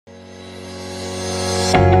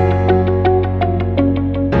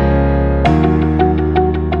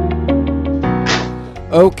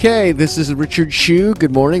Okay, this is Richard Hsu.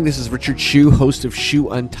 Good morning. This is Richard Hsu, host of Hsu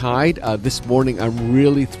Untied. This morning, I'm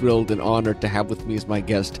really thrilled and honored to have with me as my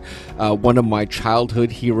guest one of my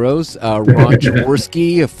childhood heroes, Ron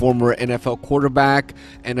Jaworski, a former NFL quarterback,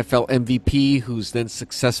 NFL MVP, who's then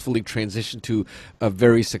successfully transitioned to a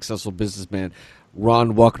very successful businessman.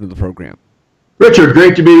 Ron, welcome to the program. Richard,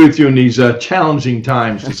 great to be with you in these challenging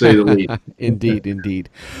times, to say the least. Indeed, indeed.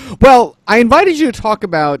 Well, I invited you to talk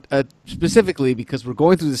about specifically because we're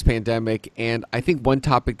going through this pandemic, and I think one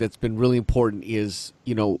topic that's been really important is,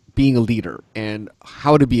 being a leader and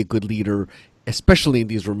how to be a good leader, especially in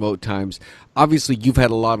these remote times. Obviously, you've had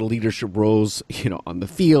a lot of leadership roles, on the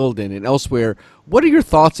field and elsewhere. What are your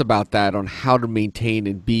thoughts about that, on how to maintain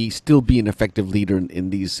and still be an effective leader in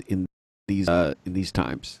these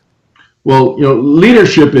times? Well,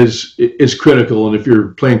 leadership is critical, and if you're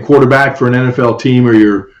playing quarterback for an NFL team or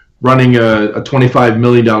you're running a $25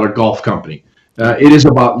 million golf company, it is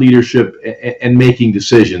about leadership and making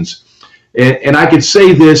decisions. And I could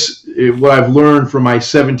say this, what I've learned from my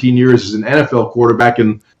 17 years as an NFL quarterback,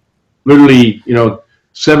 and literally,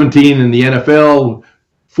 17 in the NFL,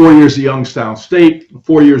 4 years at Youngstown State,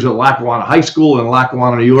 4 years at Lackawanna High School in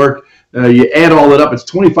Lackawanna, New York. You add all that up, it's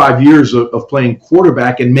 25 years of playing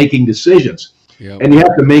quarterback and making decisions. Yep. And you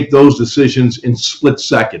have to make those decisions in split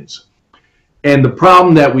seconds. And the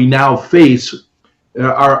problem that we now face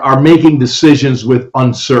are making decisions with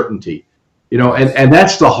uncertainty. And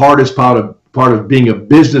that's the hardest part of being a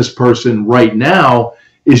business person right now,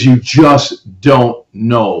 is you just don't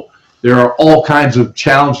know. There are all kinds of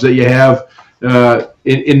challenges that you have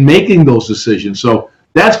in making those decisions. So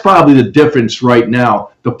that's probably the difference right now.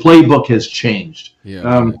 The playbook has changed.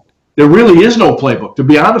 Yeah. There really is no playbook, to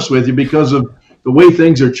be honest with you, because of the way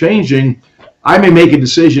things are changing. I may make a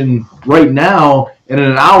decision right now, and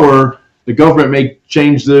in an hour, the government may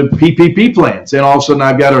change the PPP plans, and all of a sudden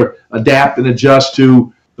I've got to adapt and adjust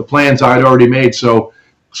to the plans I'd already made. So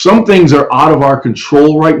some things are out of our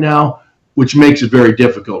control right now, which makes it very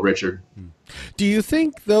difficult, Richard. Do you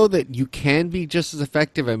think, though, that you can be just as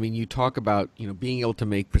effective? I mean, you talk about, being able to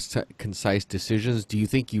make concise decisions. Do you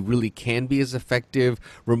think you really can be as effective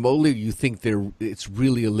remotely, or you think it's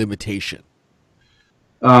really a limitation?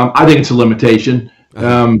 I think it's a limitation.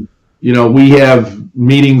 We have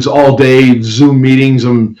meetings all day, Zoom meetings.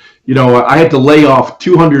 I had to lay off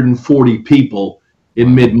 240 people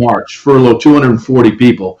in mid-March, furlough 240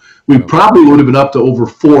 people. We probably would have been up to over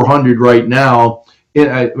 400 right now.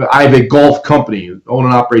 I have a golf company, own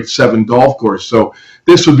and operate 7 golf courses. So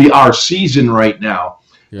this would be our season right now.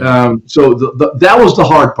 Yeah. So that was the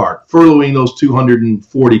hard part, furloughing those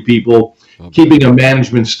 240 people, keeping a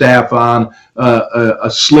management staff on, a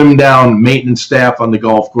slimmed down maintenance staff on the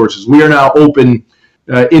golf courses. We are now open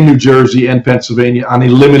in New Jersey and Pennsylvania on a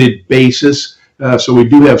limited basis. So we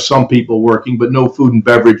do have some people working, but no food and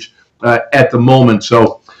beverage at the moment.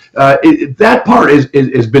 So that part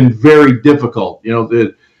has been very difficult.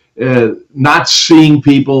 Not seeing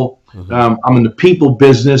people. I'm in the people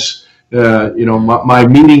business. My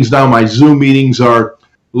meetings now, my Zoom meetings are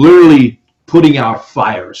literally putting out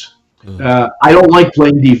fires. I don't like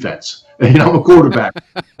playing defense. I'm a quarterback.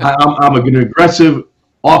 I'm an aggressive,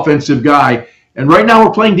 offensive guy, and right now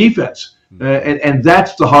we're playing defense, and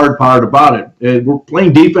that's the hard part about it. We're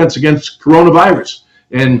playing defense against coronavirus,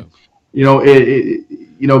 and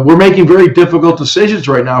we're making very difficult decisions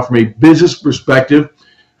right now from a business perspective,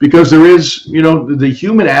 because there is, the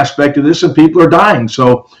human aspect of this, and people are dying.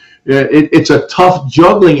 So it's a tough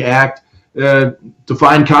juggling act to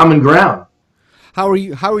find common ground. How are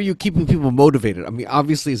you keeping people motivated? I mean,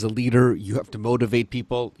 obviously, as a leader, you have to motivate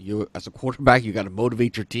people. You, as a quarterback, you got to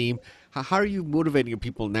motivate your team. How are you motivating your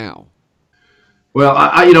people now? Well,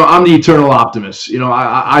 I'm the eternal optimist.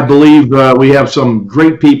 I believe we have some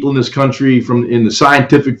great people in this country in the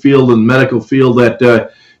scientific field and medical field that,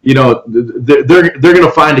 they're going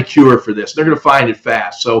to find a cure for this. They're going to find it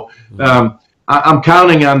fast. So I'm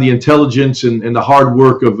counting on the intelligence and the hard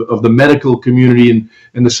work of the medical community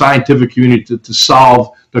and the scientific community to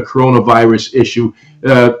solve the coronavirus issue.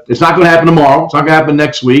 It's not going to happen tomorrow. It's not going to happen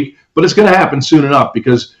next week, but it's going to happen soon enough,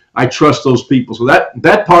 because I trust those people. So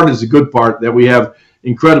that part is the good part, that we have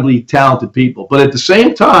incredibly talented people. But at the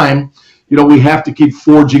same time, we have to keep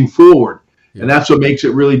forging forward. Yeah. And that's what makes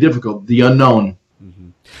it really difficult, the unknown. Mm-hmm.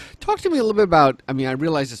 Talk to me a little bit about, I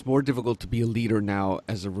realize it's more difficult to be a leader now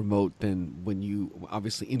as a remote than when you,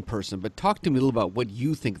 obviously in person, but talk to me a little about what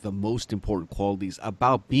you think the most important qualities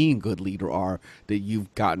about being a good leader are that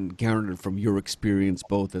you've garnered from your experience,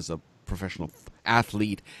 both as a professional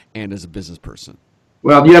athlete and as a business person.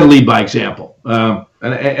 Well, you got to lead by example,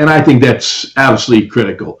 and I think that's absolutely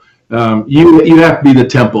critical. You have to be the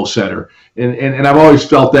tempo setter. And I've always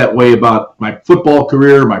felt that way about my football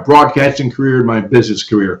career, my broadcasting career, my business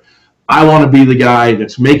career. I want to be the guy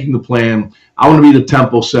that's making the plan. I want to be the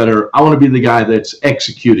tempo setter. I want to be the guy that's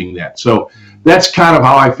executing that. So that's kind of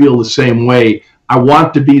how I feel the same way. I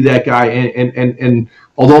want to be that guy. And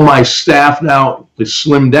although my staff now is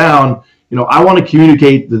slimmed down, I want to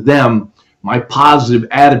communicate to them my positive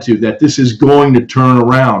attitude that this is going to turn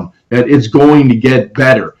around, that it's going to get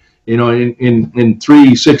better. In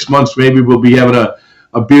 3-6 months, maybe we'll be having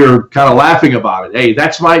a beer, kind of laughing about it. Hey,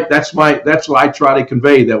 that's what I try to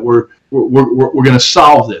convey, that we're going to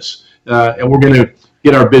solve this, and we're going to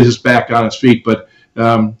get our business back on its feet. But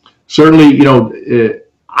certainly,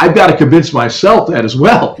 I've got to convince myself that as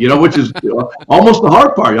well, which is almost the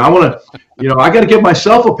hard part. I want to, I got to give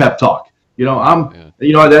myself a pep talk.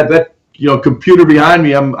 Computer behind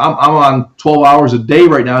me, I'm on 12 hours a day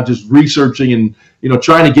right now, just researching and,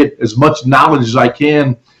 trying to get as much knowledge as I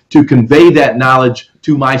can to convey that knowledge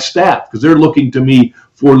to my staff, because they're looking to me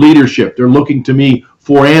for leadership. They're looking to me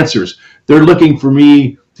for answers. They're looking for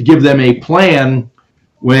me to give them a plan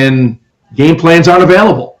when game plans aren't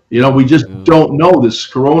available. We just don't know. This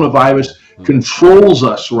coronavirus controls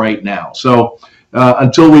us right now. So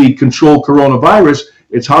until we control coronavirus,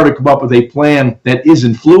 it's hard to come up with a plan that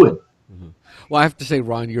isn't fluid. Well, I have to say,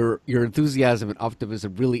 Ron, your enthusiasm and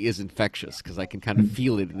optimism really is infectious, because I can kind of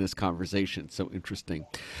feel it in this conversation. So interesting.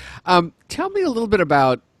 Tell me a little bit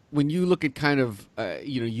about, when you look at kind of,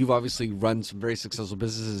 you've obviously run some very successful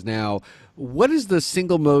businesses now. What is the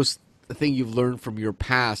single most thing you've learned from your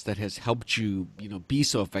past that has helped you, be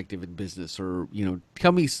so effective in business? Or,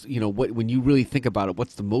 tell me, what, when you really think about it,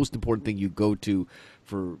 what's the most important thing you go to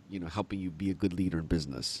for, helping you be a good leader in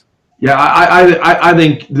business? Yeah, I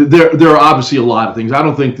think there are obviously a lot of things. I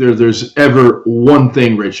don't think there's ever one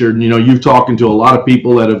thing, Richard. You've talked to a lot of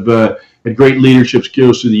people that have had great leadership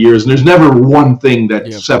skills through the years, and there's never one thing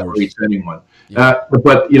that separates anyone. Yeah.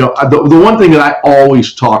 But the one thing that I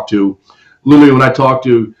always talk to, literally when I talk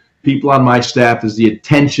to people on my staff, is the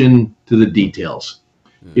attention to the details.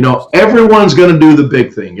 Everyone's going to do the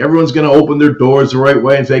big thing. Everyone's going to open their doors the right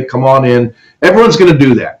way and say, "Come on in." Everyone's going to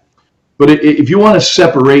do that. But if you want to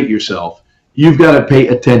separate yourself, you've got to pay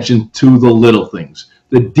attention to the little things.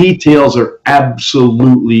 The details are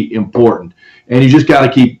absolutely important. And you just got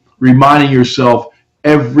to keep reminding yourself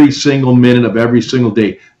every single minute of every single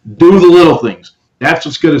day. Do the little things. That's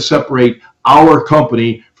what's going to separate our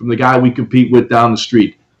company from the guy we compete with down the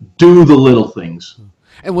street. Do the little things.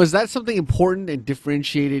 And was that something important and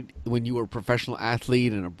differentiated when you were a professional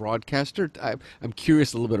athlete and a broadcaster? I'm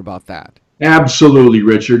curious a little bit about that. Absolutely,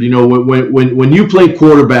 Richard. When you play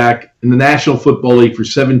quarterback in the National Football League for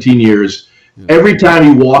 17 years, every time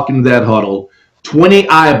you walk into that huddle, 20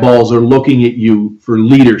 eyeballs are looking at you for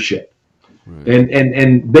leadership. Right.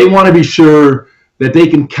 And they want to be sure that they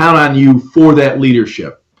can count on you for that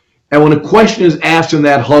leadership. And when a question is asked in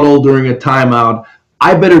that huddle during a timeout,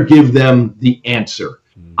 I better give them the answer.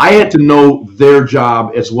 I had to know their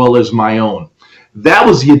job as well as my own. That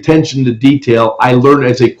was the attention to detail I learned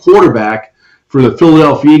as a quarterback for the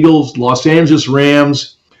Philadelphia Eagles, Los Angeles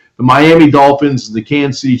Rams, the Miami Dolphins, and the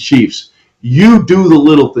Kansas City Chiefs. You do the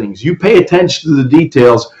little things. You pay attention to the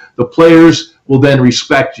details. The players will then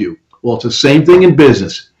respect you. Well, it's the same thing in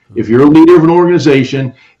business. If you're a leader of an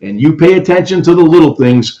organization and you pay attention to the little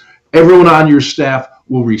things, everyone on your staff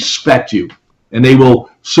will respect you. And they will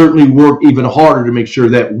certainly work even harder to make sure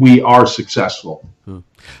that we are successful.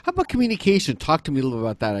 How about communication? Talk to me a little bit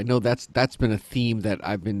about that. I know that's been a theme that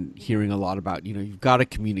I've been hearing a lot about. You've got to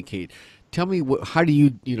communicate. Tell me, how do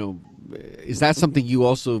you, is that something you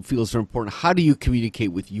also feel is very important? How do you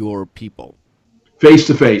communicate with your people? Face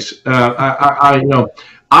to face.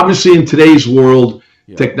 Obviously in today's world,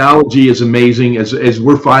 technology is amazing, as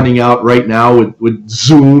we're finding out right now with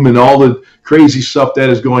Zoom and all the crazy stuff that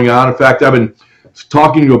is going on. In fact, I've been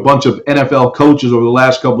talking to a bunch of NFL coaches over the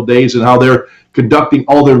last couple of days and how they're conducting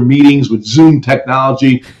all their meetings with Zoom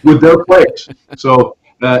technology with their players. So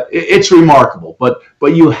it's remarkable. But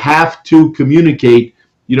you have to communicate,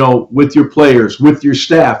 with your players, with your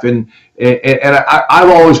staff, and I've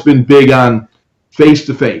always been big on face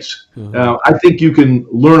to face. I think you can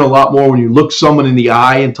learn a lot more when you look someone in the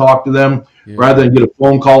eye and talk to them rather than get a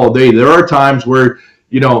phone call all day. There are times where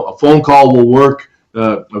a phone call will work,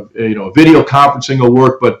 video conferencing will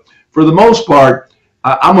work, but for the most part,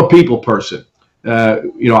 I'm a people person.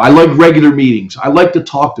 I like regular meetings. I like to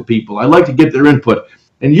talk to people. I like to get their input.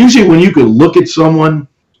 And usually when you can look at someone,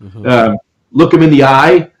 look them in the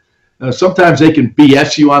eye, sometimes they can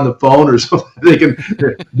BS you on the phone, or they can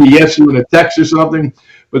BS you in a text or something,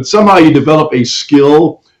 but somehow you develop a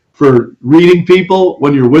skill for reading people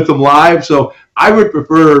when you're with them live. So I would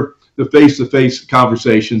prefer the face-to-face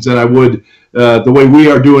conversations than I would the way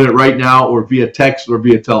we are doing it right now, or via text or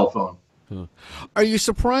via telephone. Huh. Are you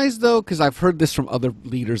surprised, though? Because I've heard this from other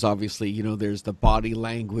leaders, obviously. There's the body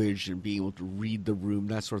language and being able to read the room,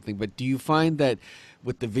 that sort of thing. But do you find that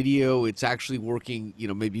with the video, it's actually working,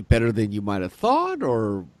 maybe better than you might have thought?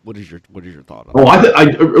 Or what is your thought on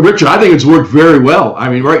that? Richard, I think it's worked very well. I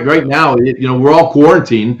mean, right now, we're all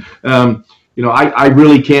quarantined. I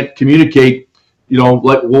really can't communicate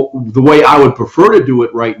the way I would prefer to do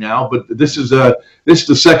it right now. But this is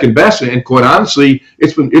the second best, and quite honestly,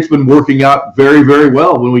 it's been working out very, very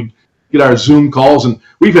well when we get our Zoom calls, and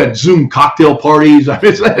we've had Zoom cocktail parties. I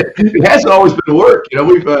mean, it hasn't always been work.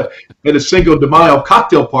 We've had a Cinco de Mayo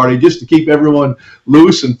cocktail party just to keep everyone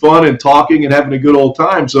loose and fun and talking and having a good old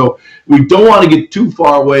time. So we don't want to get too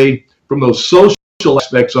far away from those social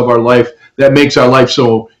aspects of our life that makes our life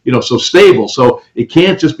so stable. So it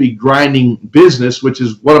can't just be grinding business, which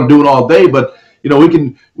is what I'm doing all day. But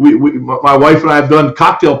my wife and I have done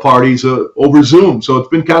cocktail parties over Zoom, so it's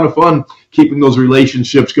been kind of fun keeping those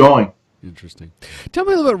relationships going. Interesting. Tell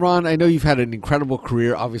me a little bit, Ron. I know you've had an incredible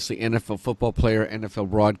career, obviously NFL football player,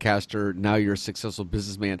 NFL broadcaster. Now you're a successful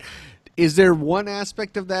businessman. Is there one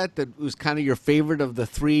aspect of that was kind of your favorite of the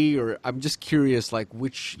three, or I'm just curious, like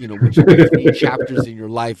which of the three chapters in your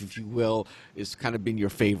life, if you will, is kind of been your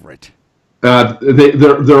favorite?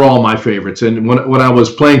 They're all my favorites. And when I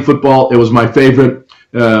was playing football, it was my favorite.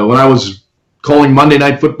 When I was calling Monday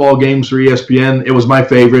Night Football games for ESPN, it was my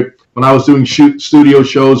favorite. When I was doing studio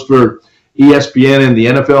shows for ESPN and the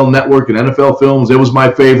NFL Network and NFL Films, it was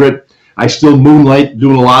my favorite. I still moonlight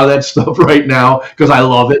doing a lot of that stuff right now because I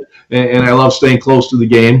love it, and I love staying close to the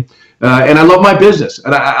game. And I love my business.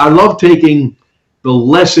 And I love taking the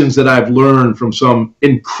lessons that I've learned from some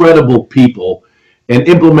incredible people and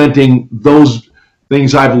implementing those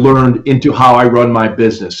things I've learned into how I run my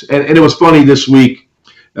business. And it was funny this week,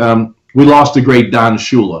 we lost the great Don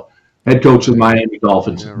Shula, head coach of the Miami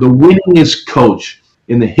Dolphins, the winningest coach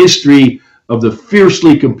in the history of the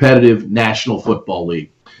fiercely competitive National Football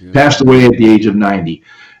League. Passed away at the age of 90.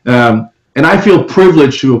 And I feel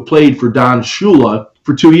privileged to have played for Don Shula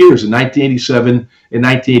for 2 years. In 1987 and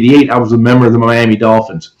 1988, I was a member of the Miami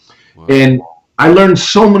Dolphins. Wow. And I learned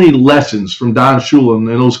so many lessons from Don Shula in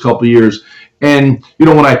those couple of years. And,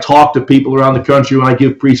 when I talk to people around the country, when I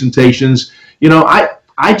give presentations,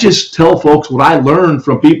 I just tell folks what I learned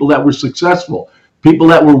from people that were successful, people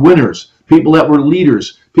that were winners, people that were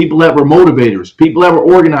leaders, people that were motivators, people that were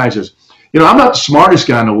organizers. I'm not the smartest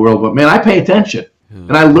guy in the world, but man, I pay attention,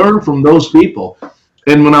 and I learn from those people.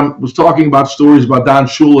 And when I was talking about stories about Don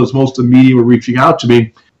Shula, as most of the media were reaching out to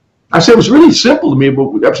me, I said it was really simple to me.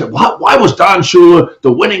 But I said, why was Don Shula the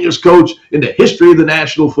winningest coach in the history of the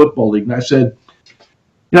National Football League? And I said,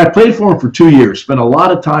 I played for him for 2 years, spent a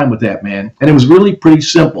lot of time with that man, and it was really pretty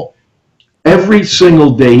simple. Every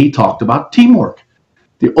single day he talked about teamwork.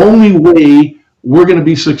 The only way we're going to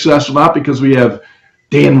be successful, not because we have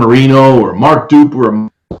Dan Marino or Mark Duper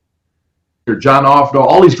or John Offerdale,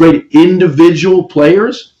 all these great individual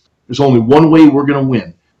players, there's only one way we're going to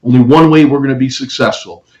win. Only one way we're going to be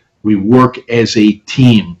successful. We work as a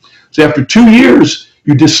team. So after 2 years,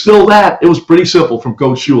 you distill that. It was pretty simple from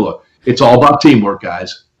Coach Shula. It's all about teamwork,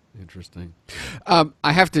 guys. Interesting.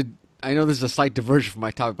 I know this is a slight diversion from my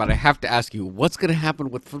topic, but I have to ask you, what's going to happen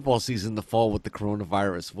with football season in the fall with the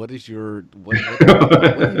coronavirus? What do you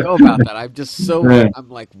know about that? I'm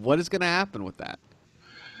like, what is going to happen with that?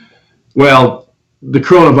 Well, the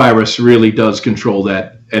coronavirus really does control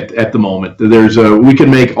that at the moment. We can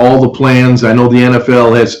make all the plans. I know the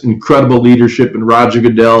NFL has incredible leadership in Roger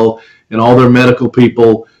Goodell and all their medical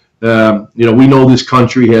people. We know this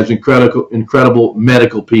country has incredible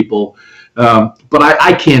medical people. But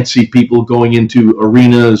I can't see people going into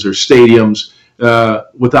arenas or stadiums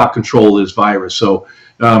without control of this virus. So,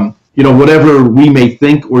 whatever we may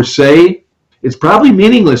think or say, it's probably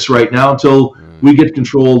meaningless right now until we get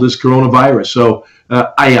control of this coronavirus. So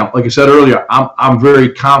like I said earlier, I'm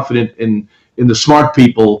very confident in the smart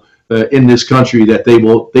people in this country that they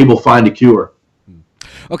will find a cure.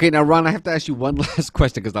 Okay, now Ron, I have to ask you one last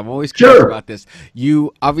question because I'm always curious about this.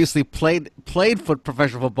 You obviously played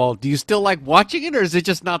professional football. Do you still like watching it, or is it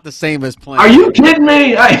just not the same as playing? Are you kidding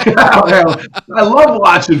me? I love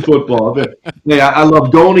watching football. I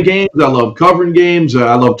love going to games. I love covering games.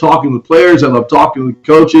 I love talking with players. I love talking with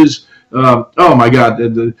coaches. Oh my God,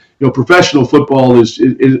 professional football is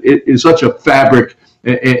such a fabric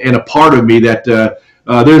and a part of me that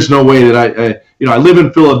there's no way that I live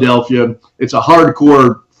in Philadelphia. It's a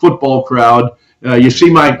hardcore football crowd. You see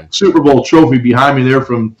my Super Bowl trophy behind me there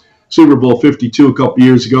from Super Bowl 52 a couple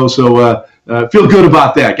years ago. So feel good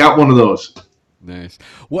about that. Got one of those. Nice.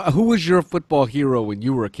 Well, who was your football hero when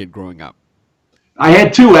you were a kid growing up? I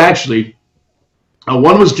had two, actually.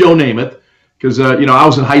 One was Joe Namath, because I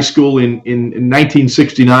was in high school in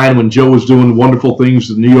 1969 when Joe was doing wonderful things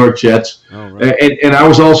with the New York Jets. Oh, right. And I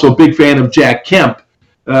was also a big fan of Jack Kemp.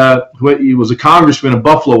 He was a congressman in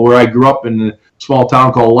Buffalo, where I grew up in a small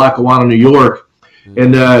town called Lackawanna, New York.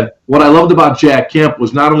 And what I loved about Jack Kemp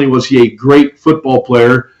was not only was he a great football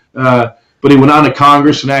player, but he went on to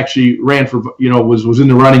Congress and actually ran for, was in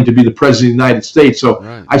the running to be the president of the United States. So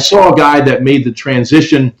Right. I saw a guy that made the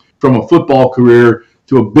transition from a football career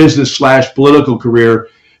to a business/political career,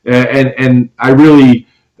 and I really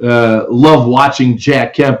love watching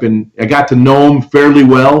Jack Kemp, and I got to know him fairly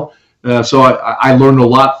well, so I learned a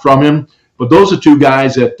lot from him. But those are two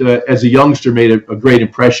guys that, as a youngster, made a great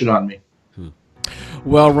impression on me.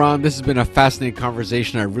 Well, Ron, this has been a fascinating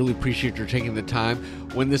conversation. I really appreciate your taking the time.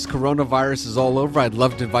 When this coronavirus is all over, I'd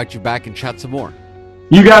love to invite you back and chat some more.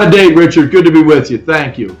 You got a date, Richard. Good to be with you.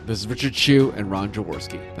 Thank you. This is Richard Chu and Ron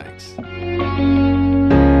Jaworski. Thanks.